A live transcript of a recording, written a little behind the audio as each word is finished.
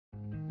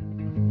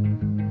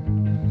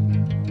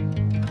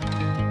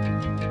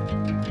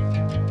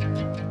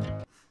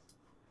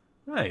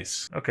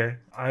Nice. Okay.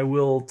 I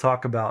will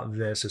talk about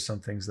this as some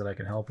things that I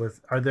can help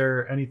with. Are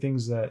there any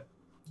things that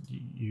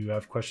you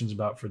have questions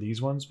about for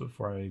these ones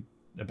before I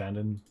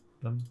abandon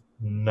them?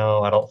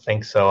 No, I don't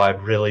think so. I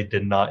really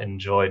did not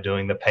enjoy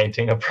doing the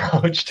painting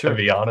approach, to Sure.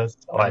 be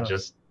honest. So Fair I enough.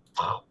 just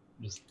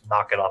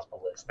knock it off the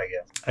list, I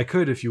guess. I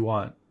could, if you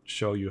want,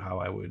 show you how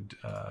I would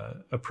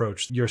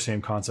approach your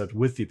same concept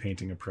with the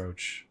painting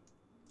approach.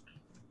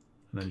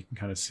 And then you can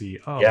kind of see,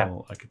 Yeah.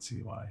 oh, I could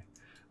see why.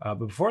 But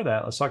before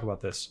that, let's talk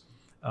about this.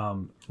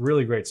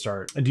 Really great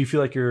start. And do you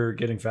feel like you're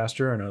getting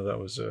faster? I know that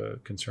was a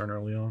concern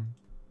early on.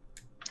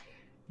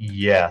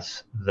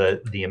 Yes.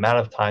 The amount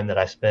of time that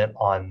I spent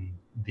on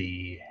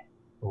the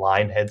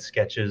line head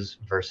sketches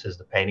versus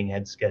the painting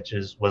head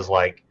sketches was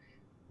like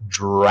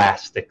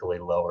drastically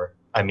lower.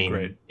 I mean,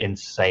 Great.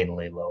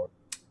 insanely lower.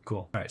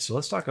 Cool. All right. So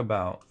let's talk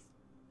about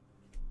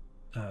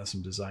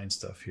some design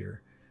stuff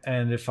here.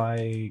 And if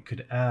I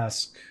could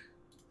ask,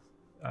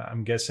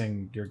 I'm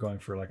guessing you're going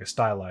for like a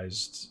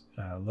stylized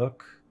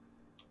look.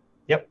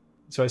 Yep.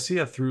 So I see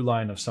a through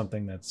line of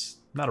something that's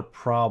not a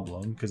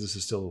problem because this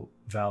is still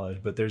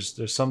valid, but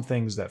there's some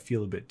things that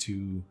feel a bit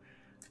too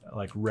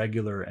like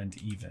regular and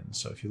even.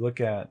 So if you look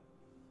at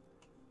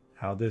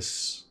how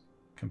this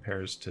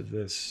compares to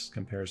this,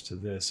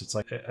 it's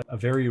like a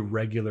very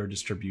regular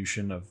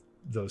distribution of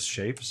those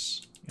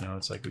shapes. You know,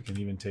 it's like we can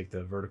even take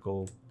the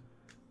vertical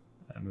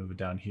and move it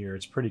down here.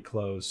 It's pretty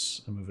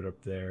close and move it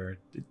up there.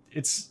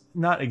 It's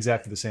not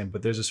exactly the same,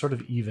 but there's a sort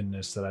of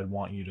evenness that I'd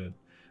want you to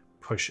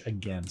push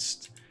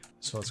against.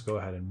 So let's go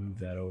ahead and move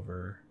that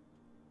over.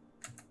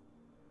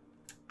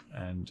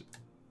 And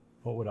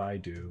what would I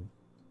do?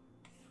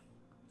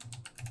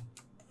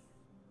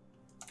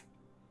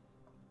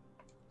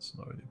 Let's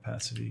lower the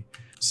opacity.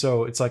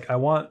 So it's like I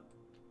want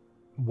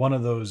one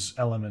of those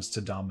elements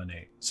to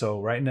dominate. So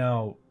right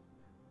now,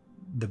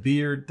 the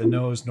beard, the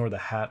nose, nor the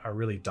hat are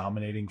really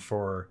dominating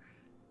for,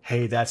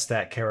 hey, that's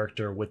that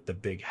character with the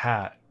big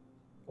hat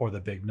or the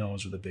big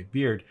nose or the big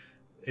beard.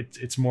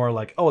 It's more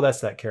like, oh, that's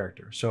that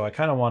character. So I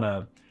kind of want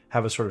to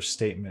have a sort of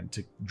statement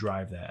to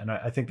drive that. And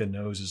I think the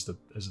nose is the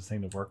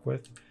thing to work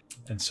with.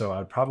 And so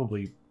I'd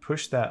probably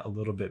push that a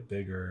little bit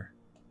bigger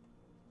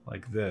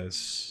like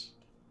this.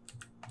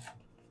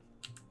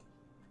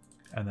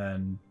 And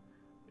then,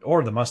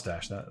 or the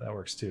mustache, that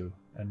works too.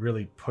 And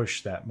really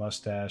push that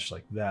mustache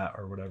like that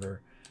or whatever.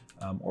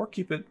 Or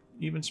keep it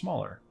even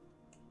smaller.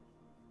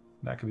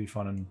 That could be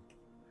fun and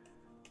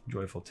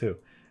joyful too.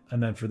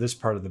 And then for this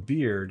part of the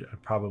beard,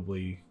 I'd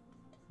probably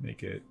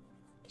make it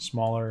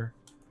smaller.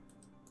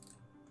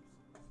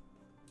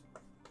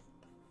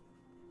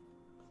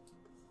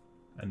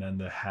 And then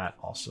the hat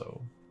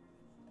also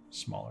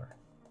smaller.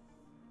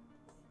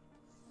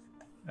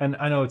 And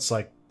I know it's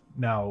like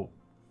now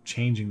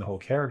changing the whole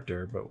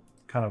character, but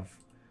kind of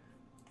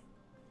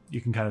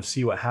you can kind of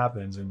see what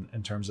happens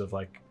in terms of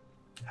like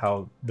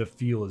how the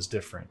feel is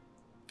different.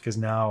 Because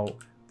now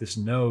this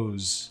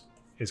nose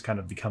is kind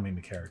of becoming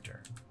the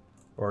character.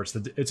 Or it's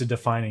a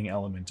defining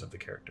element of the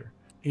character.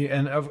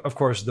 And of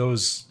course,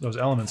 those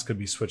elements could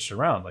be switched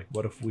around. Like,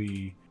 what if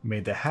we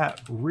made the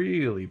hat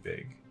really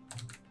big,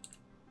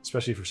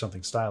 especially for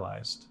something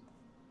stylized,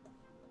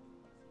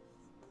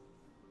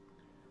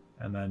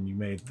 and then you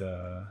made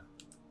the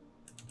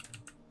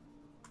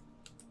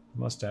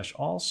mustache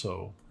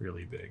also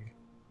really big,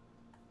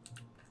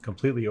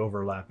 completely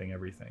overlapping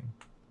everything,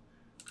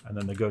 and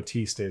then the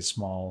goatee stays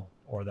small,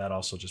 or that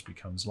also just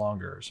becomes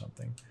longer or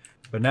something.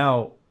 But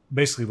now,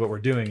 basically, what we're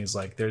doing is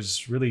like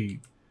there's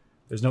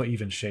no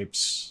even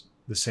shapes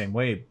the same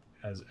way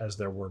as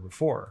there were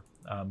before,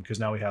 because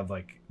now we have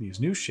like these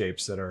new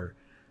shapes that are,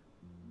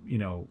 you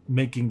know,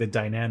 making the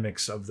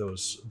dynamics of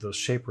those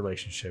shape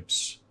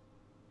relationships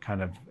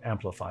kind of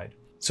amplified.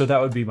 So that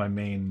would be my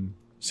main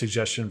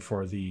suggestion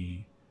for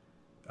the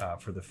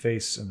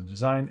face and the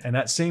design. And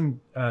that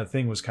same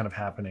thing was kind of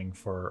happening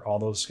for all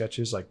those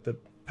sketches. Like the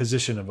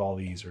position of all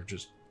these are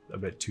just a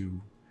bit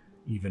too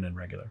even and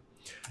regular.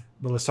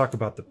 But let's talk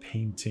about the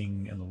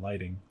painting and the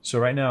lighting. So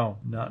right now,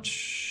 not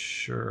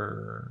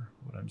sure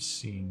what I'm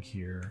seeing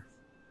here.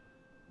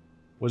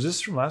 Was this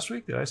from last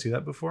week? Did I see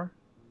that before?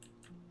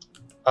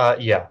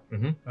 Yeah.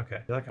 Mm-hmm. Okay.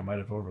 I feel like I might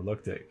have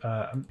overlooked it.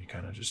 Let me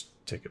kind of just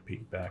take a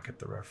peek back at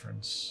the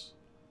reference.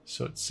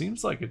 So it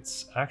seems like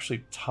it's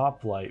actually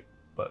top light,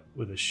 but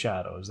with a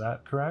shadow. Is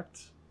that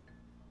correct?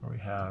 Or we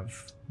have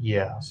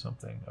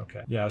something.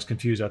 Okay. Yeah, I was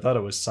confused. I thought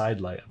it was side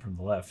light from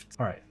the left.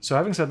 All right. So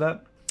having said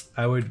that,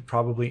 I would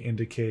probably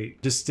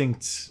indicate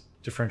distinct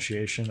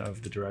differentiation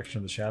of the direction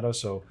of the shadow.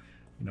 So,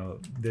 you know,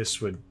 this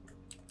would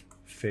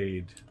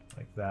fade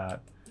like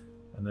that,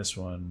 and this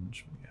one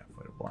should be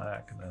halfway to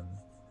black, and then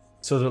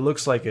so that it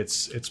looks like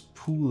it's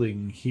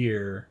pooling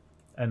here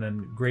and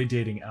then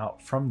gradating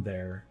out from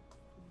there,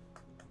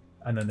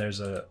 and then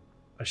there's a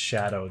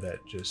shadow that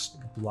just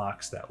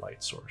blocks that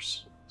light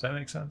source. Does that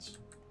make sense?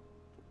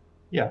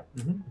 Yeah.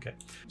 Mm-hmm. Okay.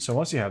 So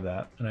once you have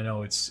that, and I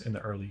know it's in the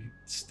early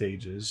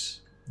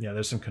stages, yeah,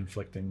 there's some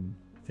conflicting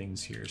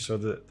things here. So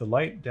the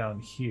light down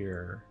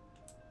here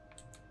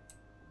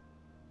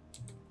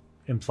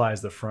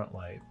implies the front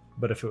light,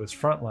 but if it was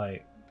front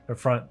light, or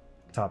front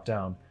top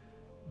down,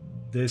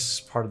 this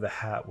part of the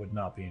hat would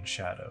not be in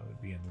shadow, it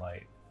would be in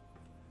light.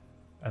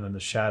 And then the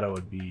shadow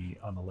would be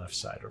on the left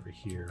side over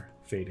here,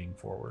 fading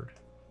forward.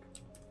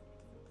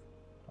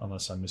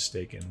 Unless I'm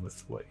mistaken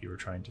with what you were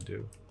trying to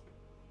do.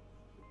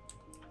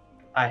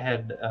 I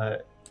had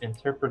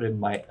interpreted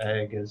my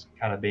egg as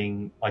kind of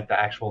being like the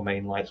actual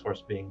main light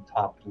source being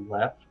top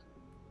left,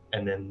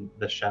 and then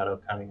the shadow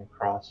cutting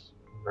across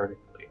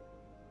vertically.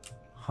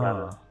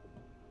 Huh.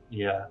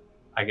 Yeah,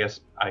 I guess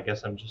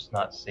I'm just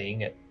not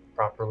seeing it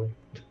properly.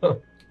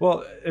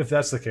 Well, if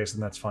that's the case,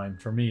 then that's fine.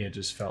 For me, it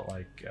just felt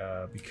like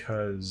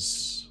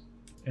because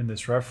in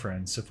this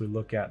reference, if we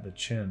look at the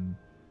chin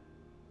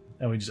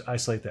and we just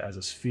isolate that as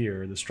a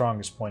sphere, the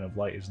strongest point of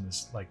light is in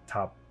this like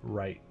top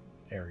right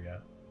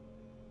area.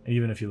 And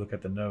even if you look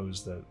at the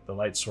nose, the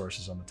light source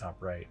is on the top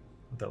right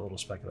with that little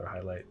specular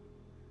highlight.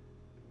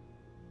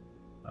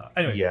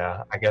 Anyway.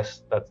 Yeah, I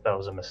guess that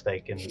was a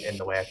mistake in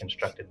the way I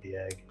constructed the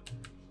egg.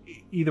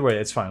 Either way,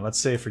 it's fine. Let's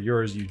say for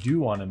yours, you do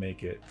want to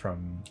make it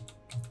from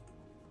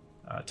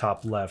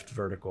top left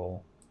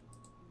vertical.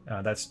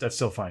 That's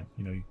still fine.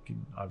 You know, you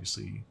can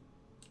obviously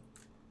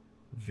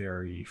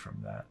vary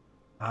from that.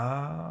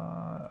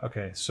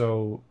 Okay,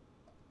 so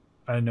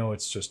I know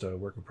it's just a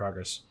work in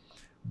progress,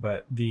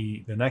 but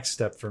the next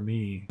step for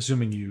me,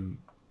 assuming you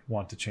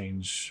want to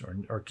change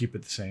or keep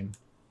it the same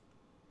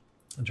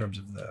in terms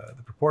of the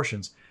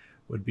proportions,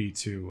 would be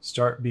to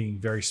start being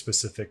very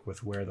specific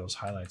with where those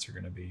highlights are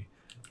going to be.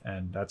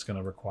 And that's going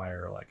to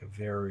require like a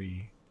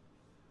very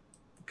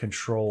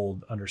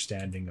controlled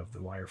understanding of the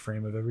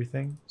wireframe of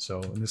everything.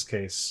 So in this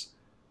case,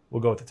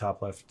 we'll go with the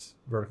top left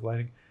vertical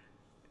lighting.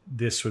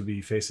 This would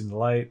be facing the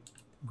light,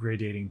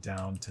 gradiating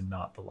down to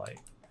not the light.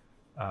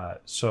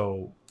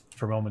 So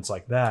for moments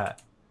like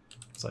that,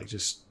 it's like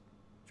just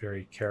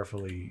very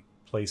carefully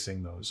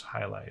placing those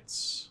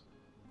highlights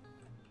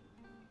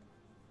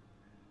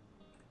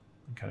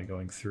and kind of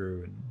going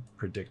through and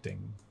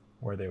predicting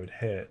where they would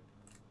hit.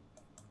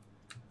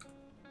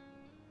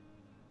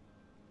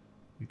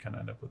 You kind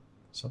of end up with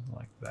something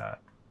like that.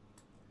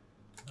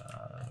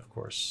 Of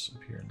course,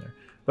 up here and there.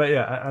 But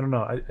yeah, I don't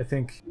know. I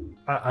think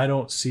I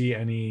don't see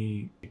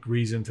any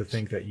reason to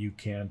think that you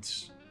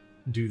can't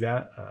do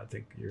that. I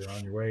think you're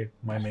on your way.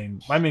 My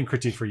main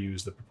critique for you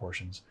is the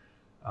proportions.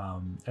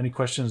 Any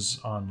questions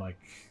on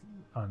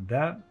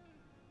that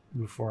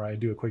before I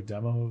do a quick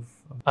demo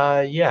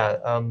of?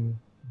 Yeah.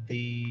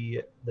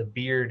 The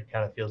beard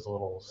kind of feels a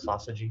little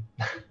sausagey.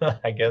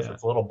 I guess Yeah.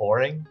 it's a little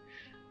boring.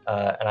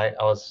 And I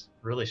was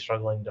really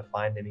struggling to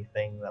find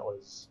anything that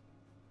was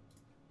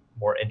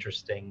more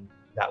interesting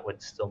that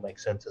would still make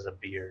sense as a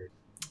beard.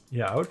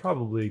 Yeah, I would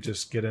probably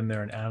just get in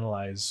there and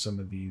analyze some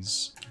of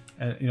these,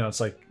 and you know, it's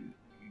like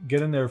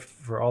get in there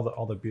for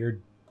all the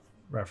beard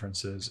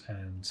references,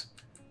 and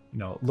you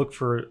know, look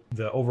for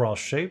the overall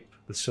shape,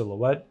 the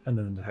silhouette, and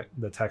then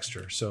the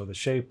texture. So the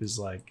shape is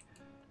like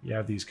you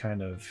have these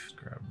kind of,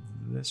 grab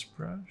this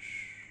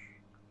brush.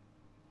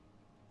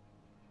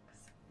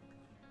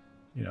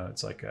 You know,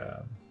 it's like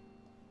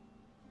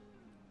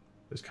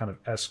this kind of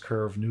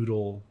S-curve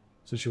noodle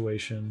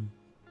situation.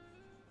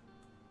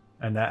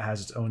 And that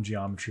has its own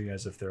geometry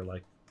as if they're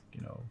like, you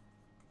know,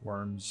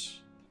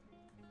 worms.